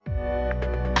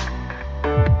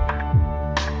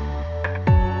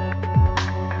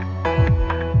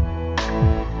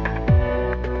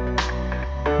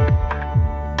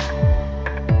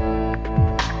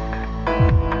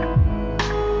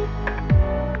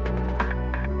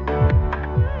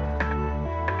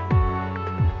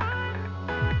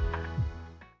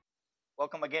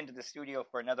again to the studio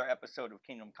for another episode of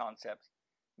Kingdom Concepts.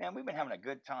 Man, we've been having a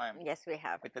good time Yes, we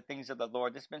have. with the things of the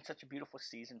Lord. This has been such a beautiful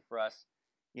season for us,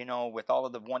 with all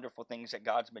of the wonderful things that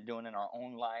God's been doing in our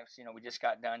own lives. We just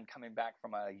got done coming back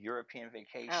from a European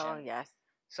vacation, Oh, yes.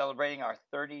 celebrating our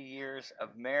 30 years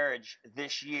of marriage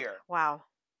this year. Wow.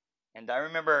 And I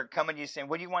remember coming to you saying,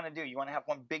 what do you want to do? You want to have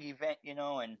one big event,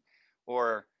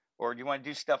 or do you want to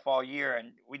do stuff all year?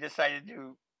 And we decided to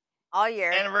do all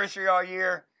year. Anniversary all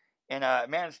year. And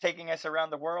man, it's taking us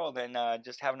around the world and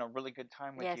just having a really good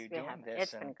time with you doing this.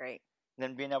 It's been great.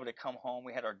 Then being able to come home.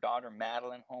 We had our daughter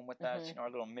Madeline home with us, our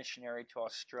little missionary to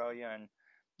Australia, and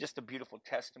just the beautiful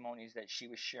testimonies that she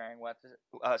was sharing with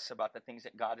us about the things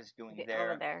that God is doing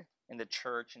there in the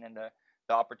church, and in the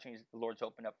opportunities that the Lord's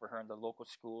opened up for her in the local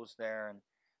schools there, and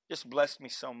just blessed me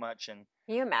so much. And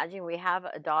can you imagine, we have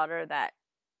a daughter that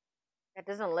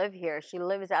doesn't live here. She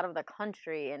lives out of the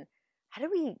country, and how do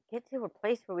we get to a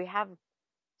place where we have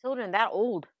children that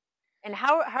old? And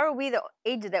how are we the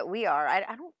age that we are?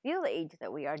 I don't feel the age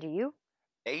that we are. Do you?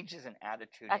 Age is an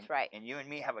attitude. That's right. And you and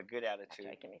me have a good attitude.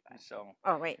 Right, give me 5. So.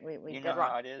 Oh wait, we you did know wrong.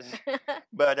 how it is.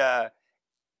 But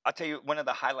I'll tell you, one of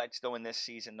the highlights though in this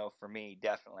season though for me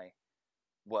definitely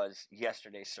was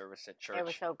yesterday's service at church. It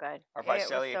was so good. Our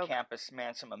Visalia campus,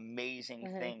 man, some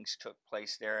amazing things took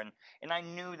place there, and I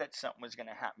knew that something was going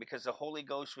to happen because the Holy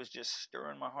Ghost was just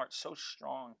stirring my heart so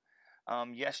strong.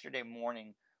 Yesterday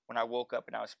morning when I woke up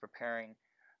and I was preparing,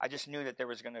 I just knew that there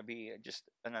was going to be just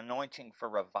an anointing for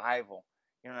revival,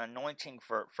 an anointing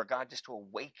for God just to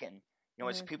awaken,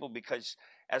 as people, because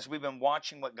as we've been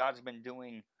watching what God's been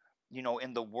doing,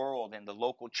 in the world, in the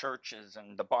local churches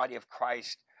and the body of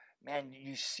Christ, man,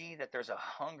 you see that there's a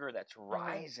hunger that's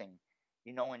rising,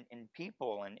 in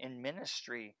people and in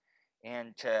ministry.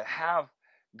 And to have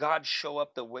God show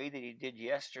up the way that he did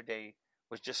yesterday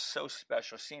was just so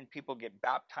special. Seeing people get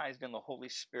baptized in the Holy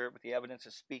Spirit with the evidence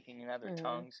of speaking in other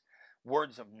tongues,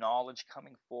 words of knowledge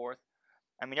coming forth.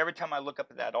 I mean, every time I look up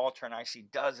at that altar and I see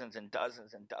dozens and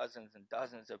dozens and dozens and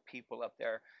dozens of people up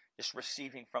there just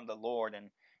receiving from the Lord,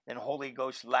 and then Holy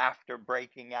Ghost laughter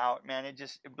breaking out, man, it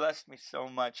blessed me so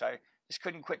much. I just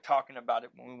couldn't quit talking about it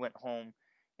when we went home.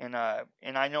 And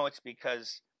I know it's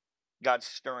because God's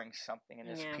stirring something in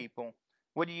his people.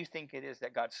 What do you think it is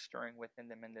that God's stirring within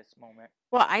them in this moment?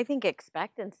 Well, I think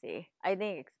expectancy.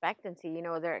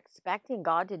 They're expecting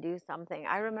God to do something.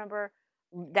 I remember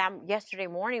that yesterday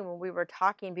morning when we were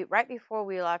talking, right before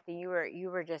we left, and you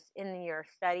were just in your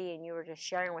study and you were just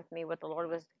sharing with me what the Lord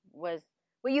was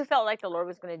what you felt like the Lord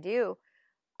was going to do.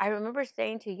 I remember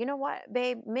saying to you, you know what,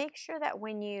 babe, make sure that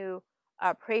when you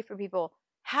pray for people,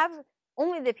 have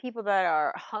only the people that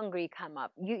are hungry come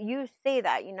up. You say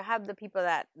that, have the people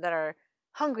that are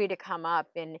hungry to come up,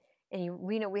 and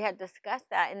we had discussed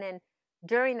that. And then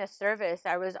during the service,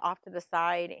 I was off to the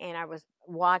side and I was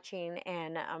watching,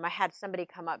 and I had somebody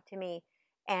come up to me,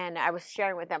 and I was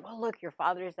sharing with them, oh, look, your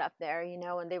father's up there,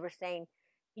 and they were saying,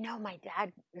 my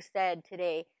dad said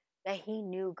today that he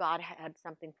knew God had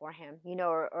something for him,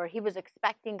 or he was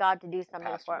expecting God to do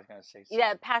something for him.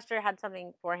 Yeah, the pastor had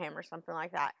something for him or something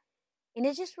like that. And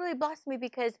it just really blessed me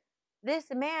because this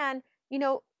man, he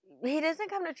doesn't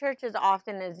come to church as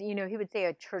often as, he would say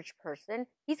a church person.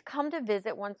 He's come to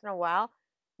visit once in a while.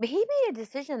 But he made a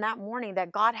decision that morning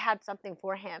that God had something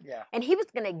for him. Yeah. And he was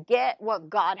going to get what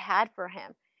God had for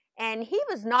him. And he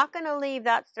was not going to leave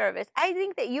that service. I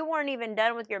think that you weren't even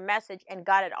done with your message, and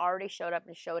God had already showed up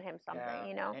and showed him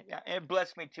something, And it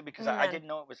blessed me, too, because I didn't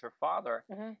know it was her father.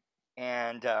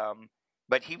 And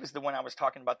but he was the one I was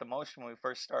talking about the most when we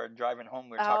first started driving home.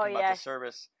 We were talking about the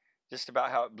service, just about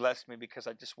how it blessed me because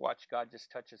I just watched God just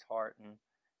touch his heart.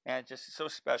 And it's just so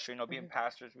special, being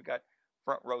pastors. We got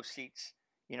front row seats,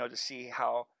 to see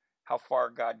how far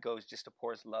God goes just to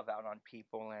pour his love out on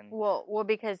people. And well,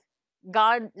 because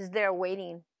God is there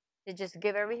waiting to just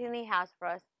give everything he has for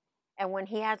us. And when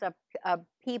he has a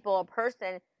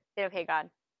person, say, okay, God,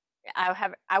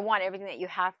 I want everything that you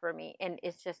have for me. And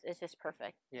it's just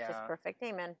perfect. Yeah. It's just perfect.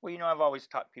 Amen. Well, I've always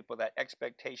taught people that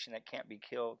expectation that can't be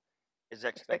killed is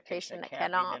expectation that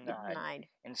cannot be denied.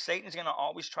 And Satan's going to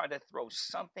always try to throw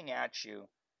something at you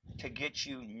to get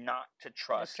you not to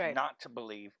trust, not to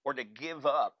believe, or to give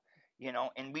up,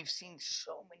 and we've seen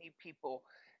so many people,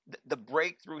 the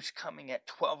breakthroughs coming at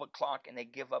 12 o'clock and they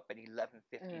give up at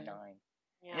 11:59.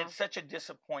 Yeah. And it's such a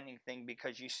disappointing thing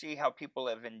because you see how people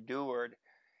have endured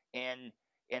and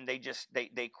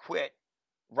they quit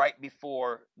right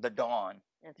before the dawn.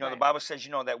 The Bible says,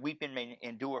 that weeping may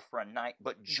endure for a night,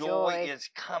 but joy is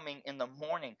coming in the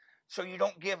morning. So you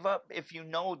don't give up if you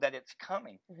know that it's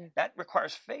coming. That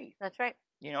requires faith. That's right.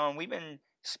 And we've been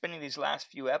spending these last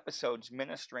few episodes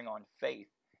ministering on faith.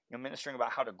 ministering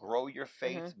about how to grow your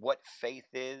faith, what faith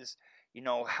is,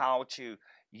 how to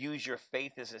use your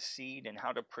faith as a seed and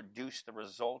how to produce the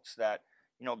results that,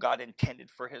 God intended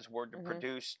for his word to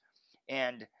produce.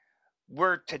 And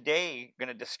we're today going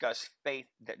to discuss faith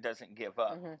that doesn't give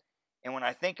up. And when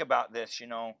I think about this,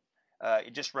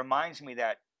 it just reminds me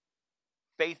that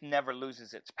faith never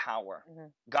loses its power.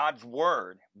 God's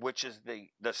word, which is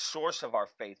the source of our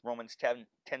faith, Romans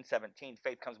 10:17,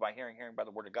 faith comes by hearing, hearing by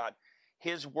the word of God.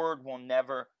 His word will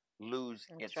never lose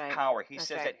its power. He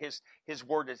says that his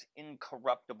word is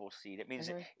incorruptible seed. It means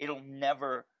it'll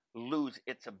never lose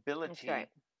its ability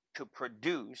to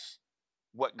produce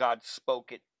what God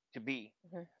spoke it to be.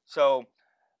 So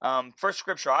first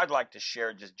scripture I'd like to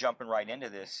share, just jumping right into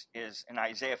this, is in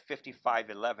Isaiah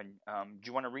 55:11. Do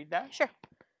you want to read that? Sure.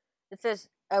 It says,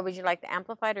 would you like the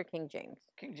Amplified or King James?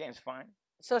 King James, fine.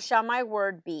 So shall my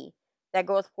word be that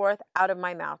goeth forth out of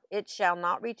my mouth. It shall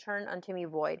not return unto me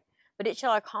void, but it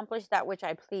shall accomplish that which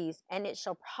I please, and it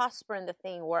shall prosper in the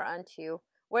thing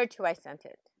whereto I sent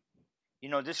it.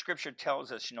 This scripture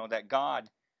tells us, that God,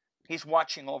 he's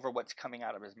watching over what's coming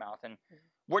out of his mouth. And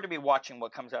we're to be watching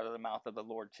what comes out of the mouth of the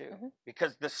Lord too.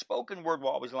 Because the spoken word will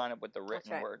always line up with the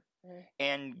written word.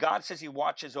 And God says he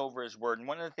watches over his word. And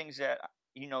one of the things that,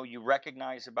 you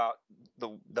recognize about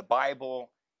the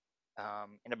Bible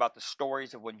and about the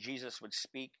stories of when Jesus would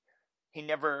speak, he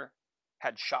never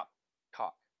had shop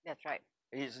talk. That's right.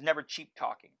 He's never cheap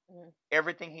talking.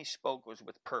 Everything he spoke was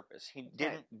with purpose. He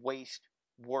didn't waste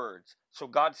words. So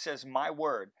God says, my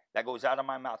word that goes out of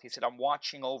my mouth, he said, I'm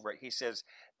watching over it. He says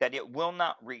that it will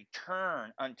not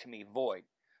return unto me void.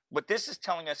 What this is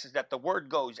telling us is that the word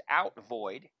goes out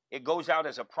void. It goes out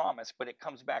as a promise, but it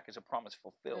comes back as a promise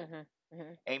fulfilled.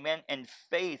 Amen. And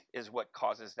faith is what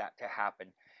causes that to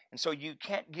happen. And so you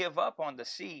can't give up on the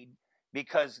seed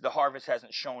because the harvest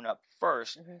hasn't shown up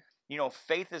first.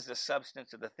 Faith is the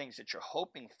substance of the things that you're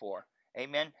hoping for.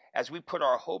 Amen. As we put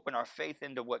our hope and our faith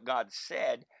into what God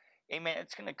said, amen,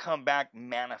 it's going to come back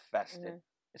manifested.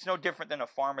 It's no different than a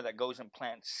farmer that goes and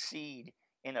plants seed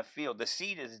in a field. The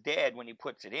seed is dead when he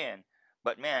puts it in,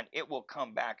 but man, it will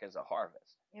come back as a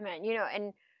harvest.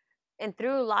 Amen. And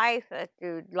through life,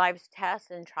 through life's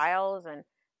tests and trials and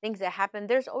things that happen,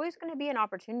 there's always going to be an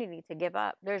opportunity to give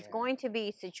up. There's going to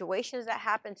be situations that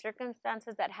happen,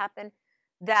 circumstances that happen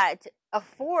that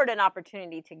afford an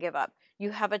opportunity to give up. You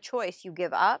have a choice. You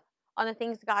give up on the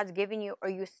things God's given you, or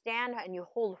you stand and you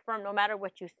hold firm no matter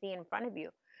what you see in front of you.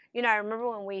 I remember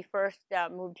when we first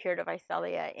moved here to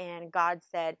Visalia, and God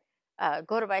said,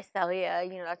 go to Visalia,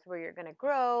 that's where you're going to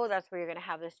grow. That's where you're going to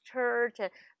have this church,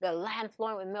 the land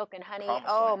flowing with milk and honey.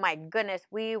 Oh my goodness.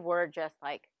 We were just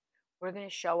like, we're going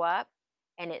to show up,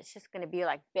 and it's just going to be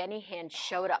like Benny Hinn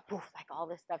showed up. Poof, like all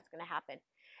this stuff's going to happen.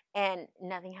 And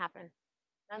nothing happened.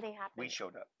 Nothing happened. We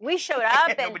showed up. We showed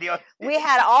up, and we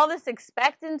had all this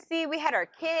expectancy. We had our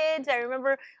kids. I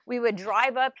remember we would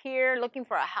drive up here looking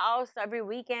for a house every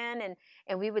weekend,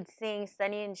 and we would sing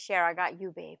Sonny and Cher, I Got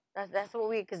You, Babe. That's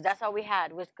what because that's all we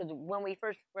had, was because when we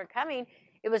first were coming,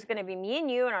 it was going to be me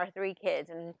and you and our 3 kids.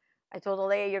 And I told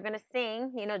Alea, you're going to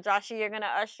sing. Joshua, you're going to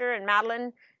usher, and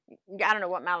Madeline, I don't know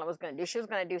what Madeline was going to do. She was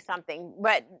going to do something,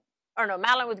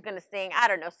 Madeline was going to sing. I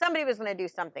don't know. Somebody was going to do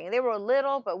something. They were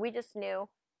little, but we just knew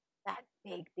that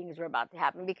big things were about to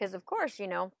happen because, of course,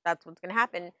 that's what's going to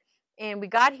happen. And we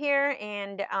got here,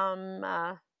 and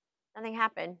nothing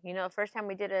happened. The first time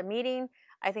we did a meeting,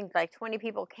 I think like 20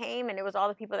 people came, and it was all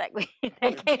the people that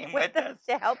came with us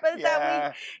to help us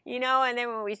that week. And then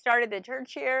when we started the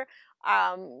church here,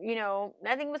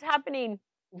 nothing was happening.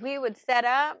 We would set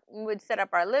up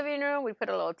our living room. We put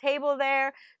a little table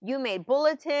there. You made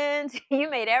bulletins. You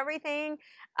made everything.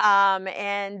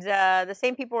 And the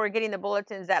same people were getting the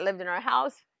bulletins that lived in our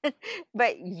house.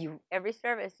 But every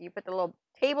service, you put the little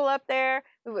table up there.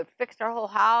 We would fix our whole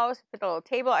house, put the little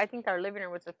table. I think our living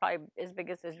room was probably as big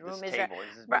as this room. This table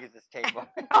is as big as this table.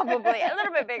 Probably a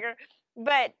little bit bigger.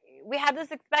 But we had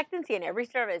this expectancy in every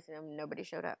service, and nobody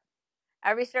showed up.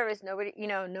 Every service,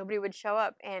 nobody would show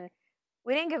up. And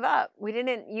we didn't give up. We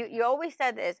didn't. You always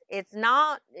said this. It's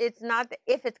not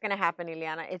if it's going to happen,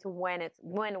 Ileana. It's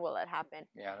when will it happen?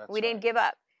 Yeah, that's we didn't give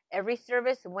up. Every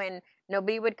service, when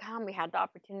nobody would come, we had the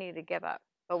opportunity to give up,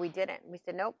 but we didn't. We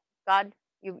said, nope, God,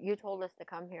 you told us to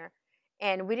come here,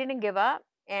 and we didn't give up.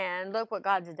 And look what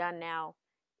God's done now.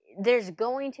 There's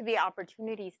going to be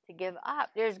opportunities to give up.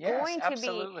 There's going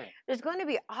to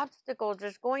be obstacles.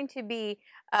 There's going to be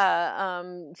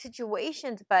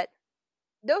situations, but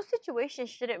those situations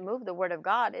shouldn't move the word of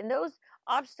God, and those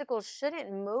obstacles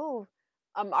shouldn't move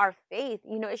our faith.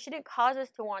 It shouldn't cause us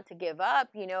to want to give up.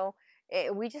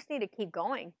 We just need to keep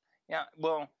going. Yeah,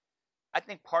 well, I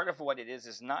think part of what it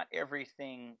is not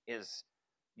everything is,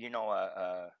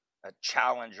 a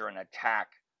challenge or an attack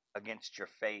against your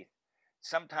faith.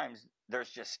 Sometimes there's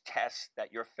just tests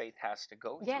that your faith has to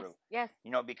go Yes, through. yes.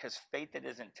 Because faith that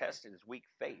isn't tested is weak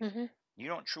faith. Mm-hmm. You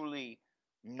don't truly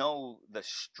know the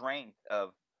strength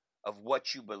of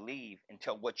what you believe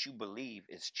until what you believe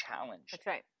is challenged. That's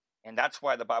right. And that's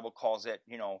why the Bible calls it,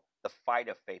 the fight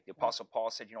of faith. The Apostle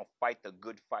Paul said, fight the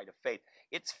good fight of faith.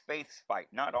 It's faith's fight,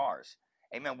 not ours.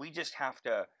 Amen. We just have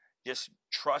to just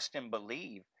trust and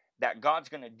believe that God's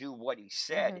going to do what he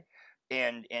said.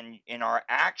 And our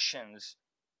actions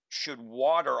should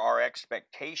water our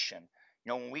expectation.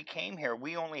 When we came here,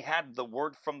 we only had the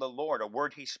word from the Lord, a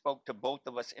word he spoke to both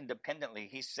of us independently.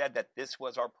 He said that this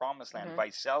was our promised land.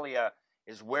 Visalia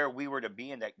is where we were to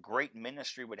be, and that great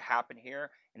ministry would happen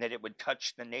here, and that it would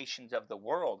touch the nations of the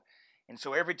world. And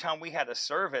so every time we had a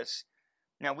service,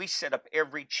 now we set up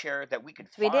every chair that we could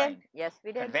find. We did. Yes,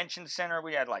 we did. Convention center,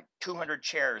 we had like 200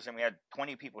 chairs, and we had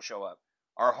 20 people show up.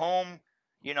 Our home,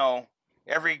 the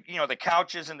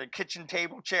couches and the kitchen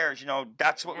table chairs,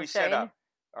 that's what we set up.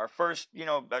 Our first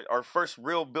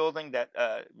real building, that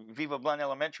Viva Blunt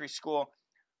Elementary School,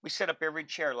 we set up every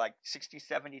chair, like 60,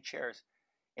 70 chairs.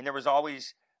 And there was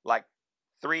always like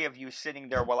 3 of you sitting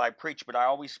there while I preached, but I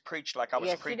always preached like I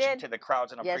was preaching to the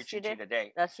crowds, and I'm preaching to you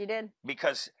today. Yes, you did.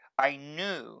 Because I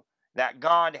knew that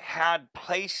God had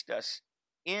placed us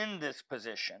in this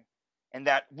position, and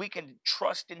that we can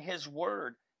trust in his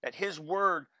word,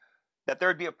 that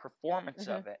there'd be a performance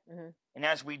of it. And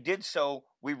as we did so,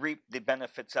 we reaped the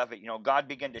benefits of it. God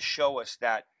began to show us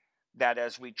that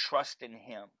as we trust in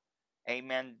him,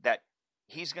 amen, that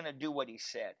he's going to do what he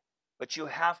said. But you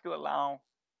have to allow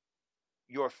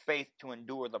your faith to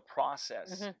endure the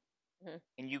process.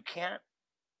 And you can't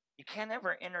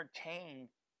ever entertain,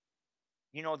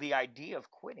 the idea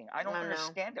of quitting. I don't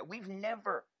understand it. We've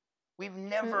never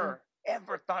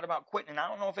ever thought about quitting. And I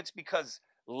don't know if it's because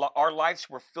our lives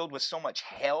were filled with so much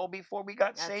hell before we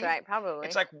got saved. That's right, probably.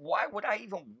 It's like, why would I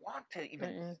even want to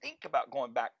think about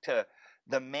going back to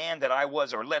the man that I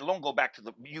was, or let alone go back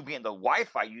to you being the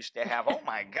wife I used to have? Oh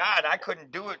my God, I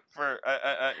couldn't do it for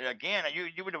again.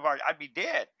 You would have already, I'd be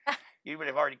dead. You would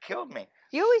have already killed me.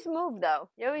 You always move though.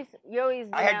 You always.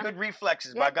 I had good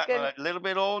reflexes, but I've gotten a little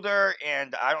bit older,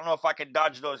 and I don't know if I could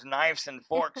dodge those knives and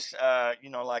forks,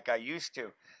 like I used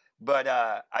to. But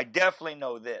I definitely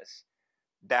know this,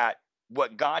 that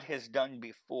what God has done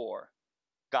before,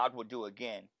 God will do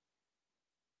again.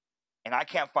 And I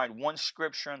can't find one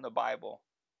scripture in the Bible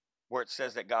where it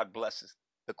says that God blesses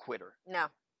the quitter. No.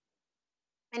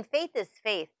 And faith is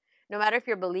faith. No matter if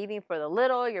you're believing for the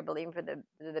little, you're believing for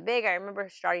the big. I remember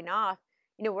starting off,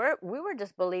 we were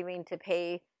just believing to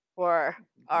pay for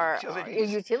our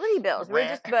utility bills. We were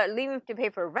just believing to pay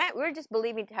for rent. We were just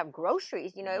believing to have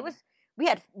groceries. It was,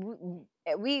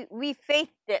 we faithed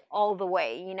it all the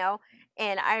way,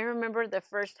 And I remember the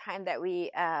first time that we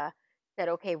said,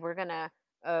 okay, we're going to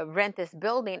rent this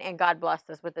building, and God blessed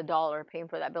us with $1, paying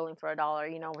for that building for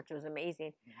 $1, which was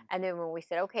amazing. And then when we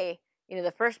said, okay,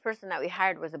 the first person that we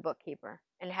hired was a bookkeeper,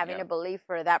 and having to believe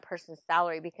for that person's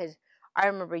salary, because I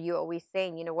remember you always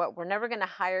saying, you know what, we're never going to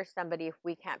hire somebody if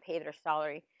we can't pay their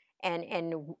salary.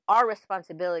 And our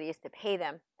responsibility is to pay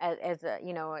them as a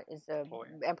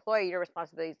employee. Your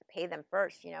responsibility is to pay them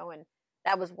first, and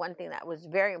that was one thing that was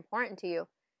very important to you.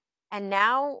 And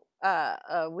now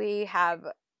we have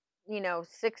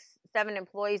 6, 7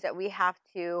 employees that we have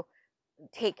to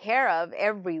take care of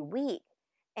every week.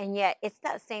 And yet it's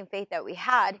that same faith that we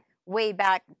had way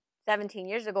back 17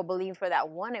 years ago, believing for that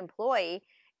one employee.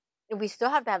 We still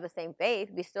have to have the same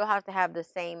faith. We still have to have the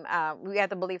same, we have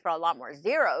to believe for a lot more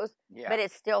zeros, but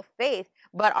it's still faith.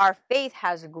 But our faith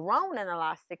has grown in the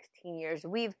last 16 years.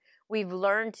 We've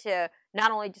learned to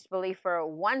not only just believe for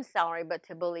one salary, but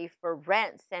to believe for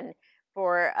rents and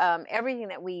for everything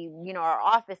that we, our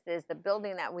offices, the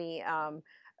building that we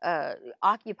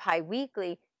occupy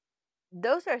weekly.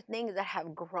 Those are things that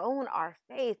have grown our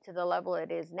faith to the level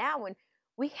it is now. And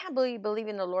we can't believe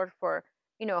in the Lord for,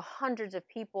 hundreds of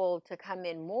people to come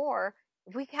in more.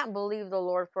 We can't believe the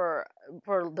Lord for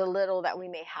the little that we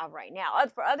may have right now.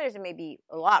 For others, it may be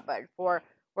a lot, but for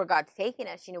where God's taking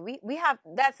us, we have,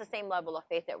 that's the same level of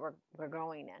faith that we're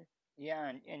growing in.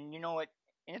 Yeah. And you know what?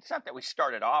 And it's not that we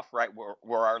started off right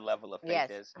where our level of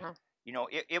faith is.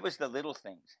 It was the little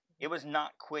things. It was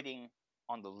not quitting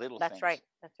on the little things. That's right.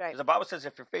 That's right. Because the Bible says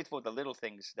if you're faithful with the little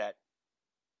things, that,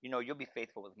 you'll be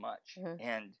faithful with much.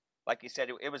 And like you said,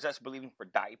 it was us believing for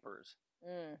diapers.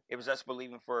 It was us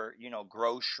believing for,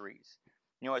 groceries.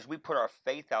 As we put our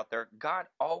faith out there, God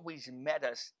always met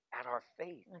us at our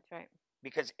faith. That's right.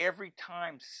 because every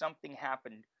time something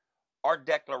happened, our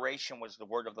declaration was the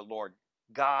word of the Lord.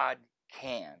 God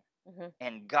can,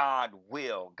 and God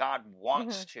will. God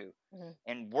wants to,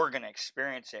 and we're going to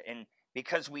experience it. And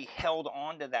because we held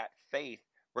on to that faith,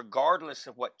 regardless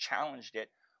of what challenged it,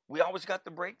 we always got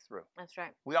the breakthrough. That's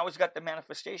right. We always got the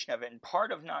manifestation of it. And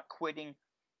part of not quitting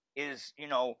is,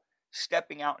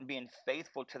 stepping out and being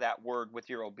faithful to that word with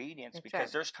your obedience. That's because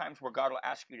right. there's times where God will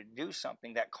ask you to do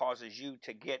something that causes you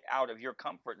to get out of your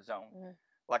comfort zone.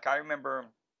 Like I remember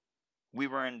we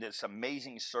were in this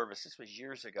amazing service. This was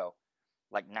years ago,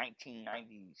 like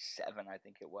 1997, I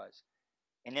think it was.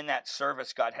 And in that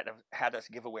service, God had us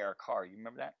give away our car. You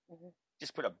remember that?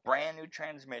 Just put a brand new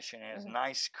transmission in his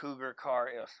nice Cougar car.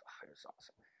 It was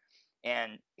awesome.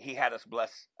 And he had us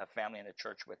bless a family in the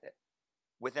church with it.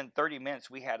 Within 30 minutes,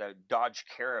 we had a Dodge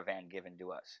Caravan given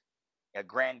to us, a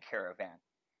Grand Caravan.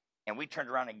 And we turned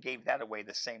around and gave that away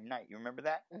the same night. You remember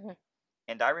that?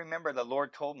 And I remember the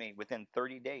Lord told me within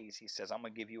 30 days, he says, I'm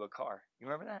going to give you a car. You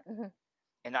remember that?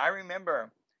 And I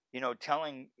remember,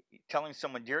 telling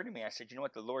someone dear to me, I said, you know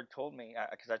what the Lord told me?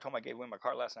 Because I told him I gave away my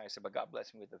car last night. I said, but God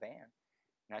blessed me with the van.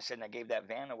 And I said, and I gave that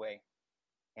van away.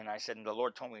 And I said, and the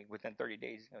Lord told me within 30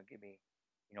 days, he's going to give me,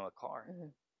 a car.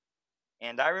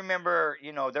 And I remember,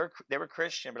 they were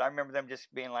Christian, but I remember them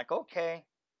just being like, okay.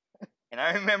 And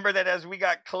I remember that as we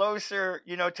got closer,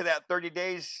 to that 30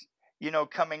 days,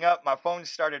 coming up, my phone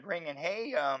started ringing.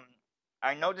 Hey,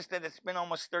 I noticed that it's been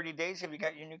almost 30 days. Have you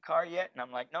got your new car yet? And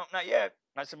I'm like, no, not yet.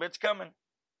 And I said, but it's coming.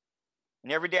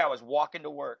 And every day I was walking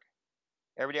to work.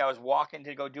 Every day I was walking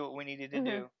to go do what we needed to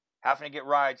do, having to get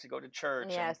rides to go to church.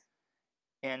 Yes.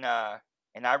 And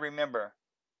I remember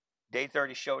day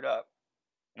 30 showed up,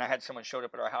 and I had someone showed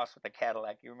up at our house with a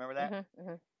Cadillac. You remember that?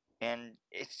 And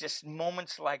it's just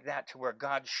moments like that to where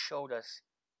God showed us,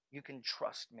 you can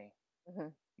trust me.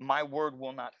 My word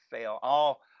will not fail.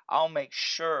 I'll make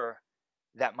sure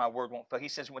that my word won't fail. He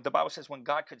says, when the Bible says, when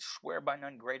God could swear by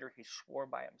none greater, he swore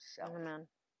by himself. Amen.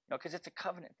 Because it's a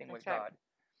covenant thing with That's right. God.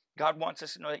 God wants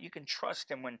us to know that you can trust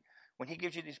him when he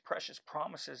gives you these precious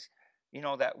promises,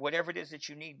 that whatever it is that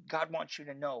you need, God wants you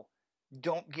to know,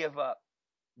 don't give up,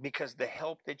 because the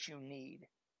help that you need,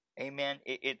 amen,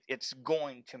 it's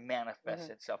going to manifest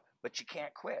itself, but you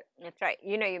can't quit. That's right.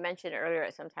 You mentioned earlier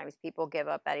that sometimes people give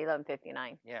up at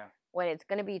 11:59. Yeah. When it's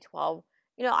going to be 12.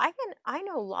 I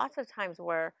know lots of times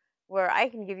where I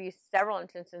can give you several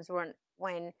instances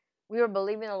when we were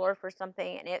believing the Lord for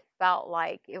something and it felt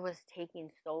like it was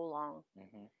taking so long.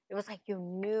 It was like you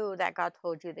knew that God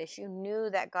told you this. You knew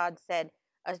that God said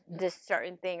this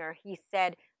certain thing, or he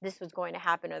said this was going to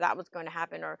happen, or that was going to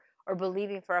happen, or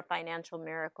believing for a financial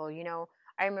miracle.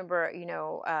 I remember,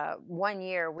 1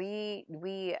 year we've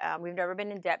never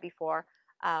been in debt before.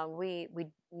 We're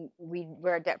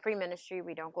a debt-free ministry.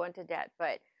 We don't go into debt,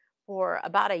 but for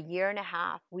about a year and a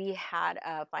half, we had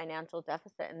a financial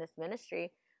deficit in this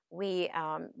ministry. We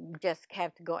just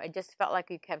kept going. It just felt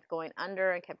like we kept going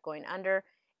under and kept going under.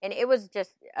 And it was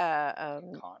just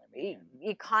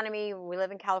economy. We live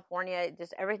in California.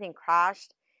 Just everything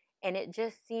crashed. And it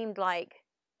just seemed like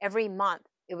every month,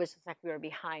 it was just like we were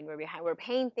behind. We were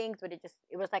paying things, but it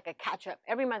was like a catch up.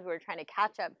 Every month we were trying to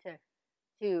catch up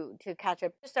to catch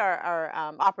up. Just our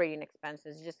operating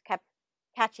expenses just kept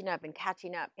catching up.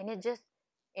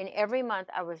 And every month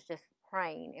I was just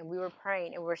praying, and we were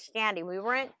praying, and we were standing. We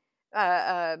weren't,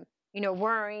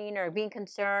 worrying or being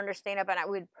concerned or staying up at night.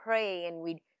 We'd pray and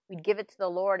we'd give it to the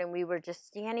Lord, and we were just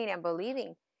standing and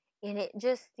believing. And it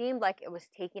just seemed like it was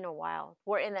taking a while.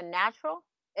 Where in the natural,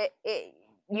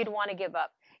 you'd want to give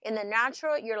up. In the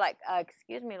natural, you're like,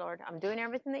 excuse me, Lord, I'm doing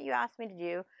everything that you asked me to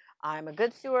do. I'm a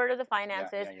good steward of the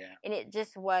finances. Yeah. And it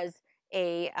just was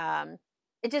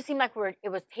it just seemed like it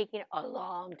was taking a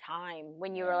long time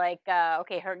when you were like,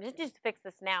 okay, just fix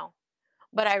this now.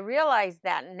 But I realized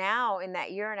that now in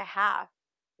that year and a half,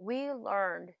 we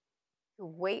learned to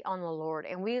wait on the Lord,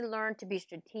 and we learned to be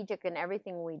strategic in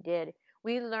everything we did.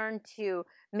 We learned to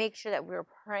make sure that we were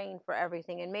praying for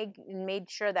everything, and made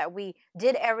sure that we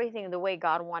did everything the way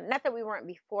God wanted. Not that we weren't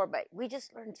before, but we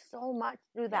just learned so much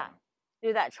through that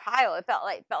trial. It felt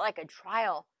like a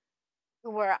trial,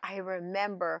 where I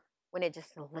remember when it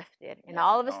just lifted, and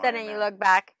all of a sudden you look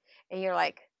back and you're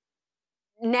like,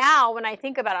 now when I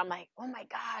think about it, I'm like, oh my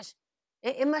gosh,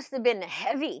 it must have been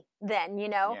heavy then,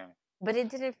 Yeah. But it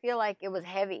didn't feel like it was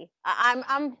heavy.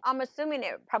 I'm assuming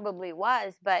it probably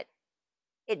was, but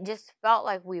it just felt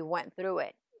like we went through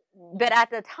it. But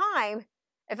at the time,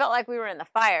 it felt like we were in the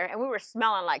fire and we were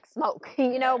smelling like smoke.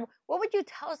 What would you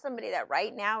tell somebody that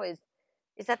right now is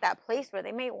at that place where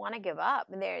they may want to give up,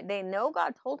 and they know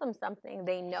God told them something.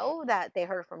 They know that they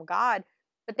heard from God,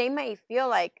 but they may feel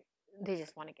like they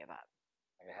just want to give up.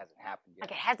 Like it hasn't happened yet.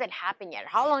 Like it hasn't happened yet.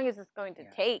 How long is this going to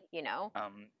take, you know?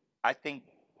 I think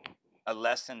a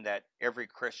lesson that every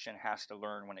Christian has to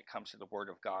learn when it comes to the Word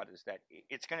of God is that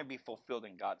it's going to be fulfilled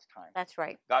in God's time. That's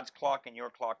right. God's clock and your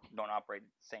clock don't operate at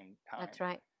the same time. That's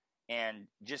right. And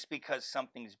just because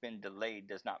something's been delayed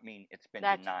does not mean it's been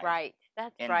That's denied. right.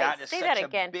 That's and right. That is Say such that a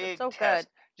again. big It's so test.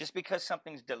 good. Just because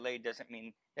something's delayed doesn't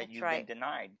mean that That's you've right. been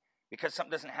denied. Because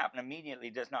something doesn't happen immediately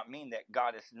does not mean that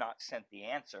God has not sent the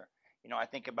answer. You know, I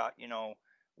think about, you know,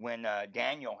 when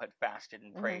Daniel had fasted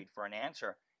and prayed for an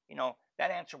answer, you know,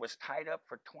 that answer was tied up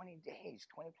for 20 days,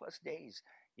 20 plus days,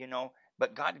 you know,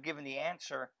 but God had given the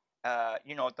answer,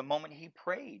 you know, at the moment he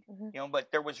prayed, you know,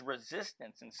 but there was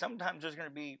resistance. And sometimes there's going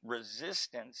to be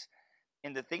resistance.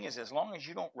 And the thing is, as long as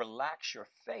you don't relax your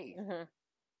faith, as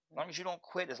long as you don't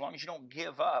quit, as long as you don't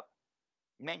give up,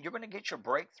 man, you're going to get your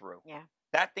breakthrough. Yeah.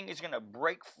 That thing is going to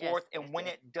break forth. Yes, and when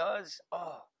it does,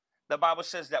 the Bible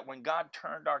says that when God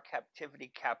turned our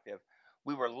captivity captive,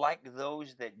 we were like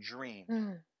those that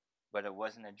dreamed, but it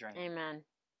wasn't a dream. Amen.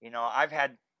 You know, I've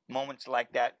had moments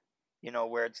like that, you know,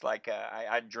 where it's like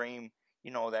I dream,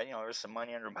 you know, that, you know, there's some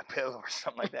money under my pillow or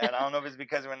something like that. I don't know if it's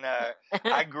because when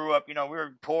I grew up, you know, we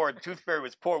were poor. The tooth fairy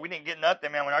was poor. We didn't get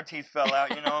nothing, man, when our teeth fell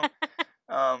out, you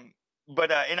know.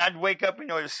 But and I'd wake up, you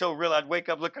know, it was so real. I'd wake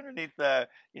up, look underneath,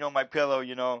 you know, my pillow,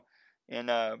 you know, and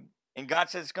God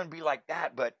says it's going to be like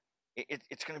that, but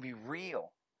it's going to be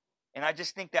real. And I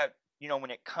just think that, you know,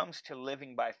 when it comes to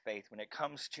living by faith, when it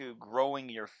comes to growing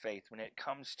your faith, when it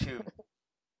comes to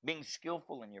being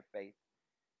skillful in your faith,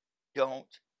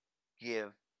 don't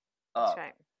give up. That's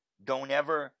right. Don't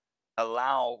ever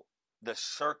allow the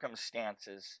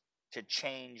circumstances to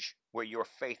change where your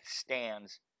faith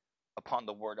stands upon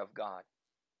the Word of God.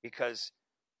 Because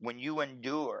when you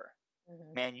endure,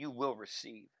 man, you will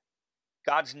receive.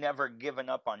 God's never given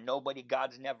up on nobody.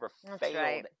 God's never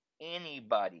failed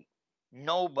anybody.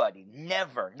 Nobody,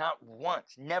 never, not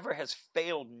once, never has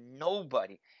failed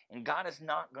nobody. And God is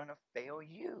not going to fail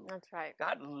you. That's right.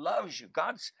 God loves you.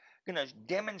 God's going to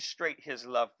demonstrate his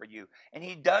love for you. And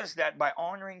he does that by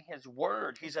honoring his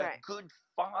word. He's a good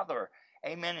father.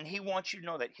 Amen. And he wants you to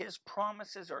know that his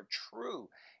promises are true.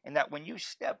 And that when you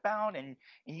step out and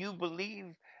you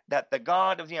believe that the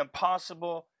God of the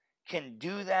impossible can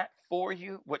do that for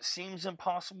you, what seems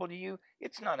impossible to you,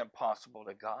 it's not impossible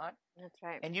to God. That's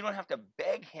right. And you don't have to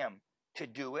beg him to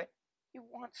do it. He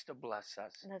wants to bless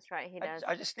us. That's right. He does.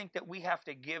 I just think that we have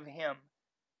to give him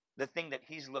the thing that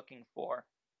he's looking for,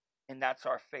 and that's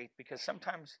our faith. Because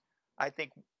sometimes I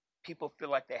think people feel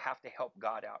like they have to help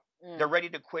God out. They're ready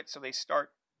to quit, so they start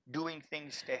doing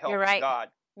things to help God.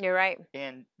 You're right.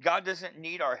 And God doesn't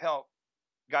need our help.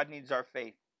 God needs our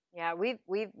faith. Yeah,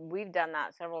 we've done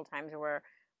that several times where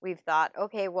we've thought,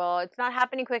 okay, well, it's not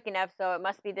happening quick enough, so it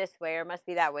must be this way or it must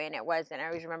be that way, and it wasn't. I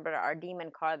always remember our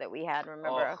demon car that we had.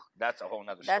 Remember? Oh, that's a whole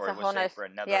nother story. That's a whole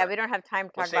nother. Yeah, we don't have time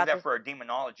to talk about that. We'll save that this. for a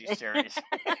demonology series.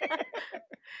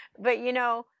 But you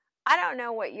know, I don't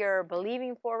know what you're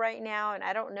believing for right now, and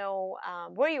I don't know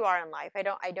where you are in life. I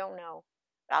don't know.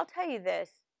 But I'll tell you this: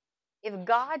 if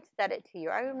God said it to you,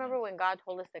 I remember when God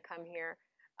told us to come here.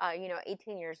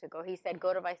 18 years ago, he said,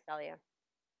 go to Visalia.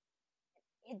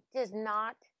 It did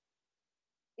not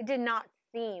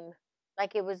seem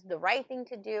like it was the right thing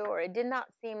to do, or it did not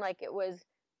seem like it was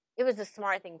a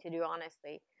smart thing to do,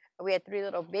 honestly. We had 3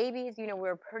 little babies, we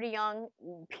were pretty young,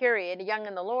 period, young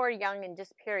in the Lord, young in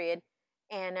just period.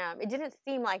 And it didn't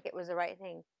seem like it was the right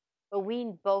thing. But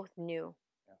we both knew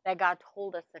that God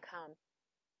told us to come.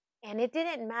 And it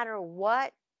didn't matter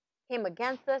what came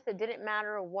against us. It didn't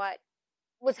matter what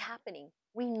was happening.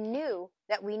 We knew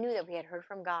that we had heard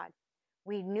from God.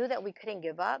 We knew that we couldn't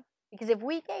give up, because if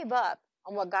we gave up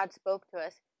on what God spoke to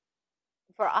us,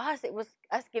 for us, it was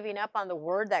us giving up on the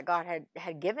word that God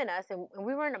had given us, and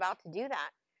we weren't about to do that.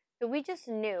 So we just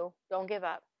knew, don't give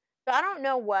up. So I don't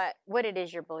know what it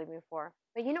is you're believing for,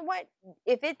 but you know what?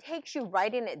 If it takes you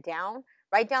writing it down,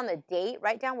 write down the date,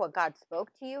 write down what God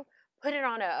spoke to you, put it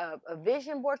on a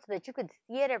vision board so that you could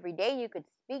see it every day. You could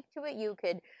speak to it. You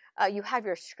could, you have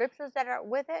your scriptures that are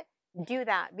with it. Do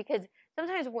that, because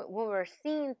sometimes when we're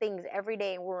seeing things every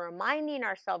day and we're reminding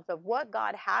ourselves of what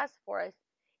God has for us,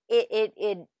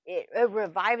 it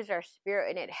revives our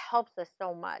spirit and it helps us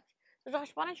so much. So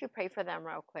Josh, why don't you pray for them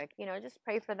real quick? Just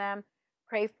pray for them.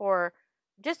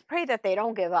 Just pray that they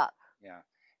don't give up. Yeah.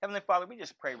 Heavenly Father, we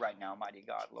just pray right now, mighty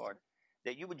God, Lord,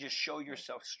 that you would just show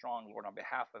yourself strong, Lord, on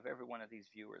behalf of every one of these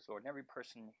viewers, Lord, and every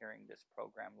person hearing this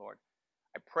program, Lord.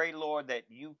 I pray, Lord, that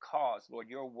you cause, Lord,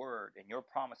 your word and your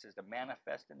promises to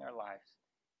manifest in their lives.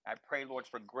 I pray, Lord,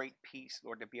 for great peace,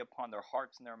 Lord, to be upon their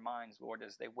hearts and their minds, Lord,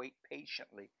 as they wait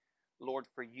patiently, Lord,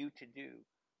 for you to do,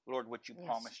 Lord, what you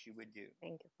promised you would do.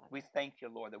 Thank you, Father. We thank you,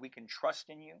 Lord, that we can trust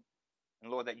in you,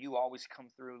 and Lord, that you always come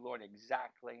through, Lord,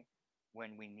 exactly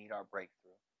when we need our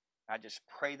breakthrough. I just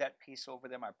pray that peace over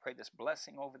them. I pray this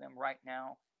blessing over them right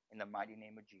now in the mighty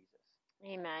name of Jesus.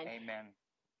 Amen. Amen.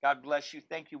 God bless you.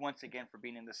 Thank you once again for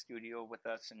being in the studio with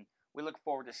us, and we look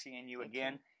forward to seeing you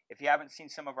again. If you haven't seen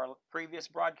some of our previous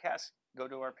broadcasts, go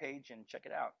to our page and check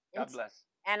it out. God bless.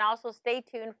 And also stay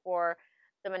tuned for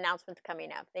some announcements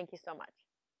coming up. Thank you so much.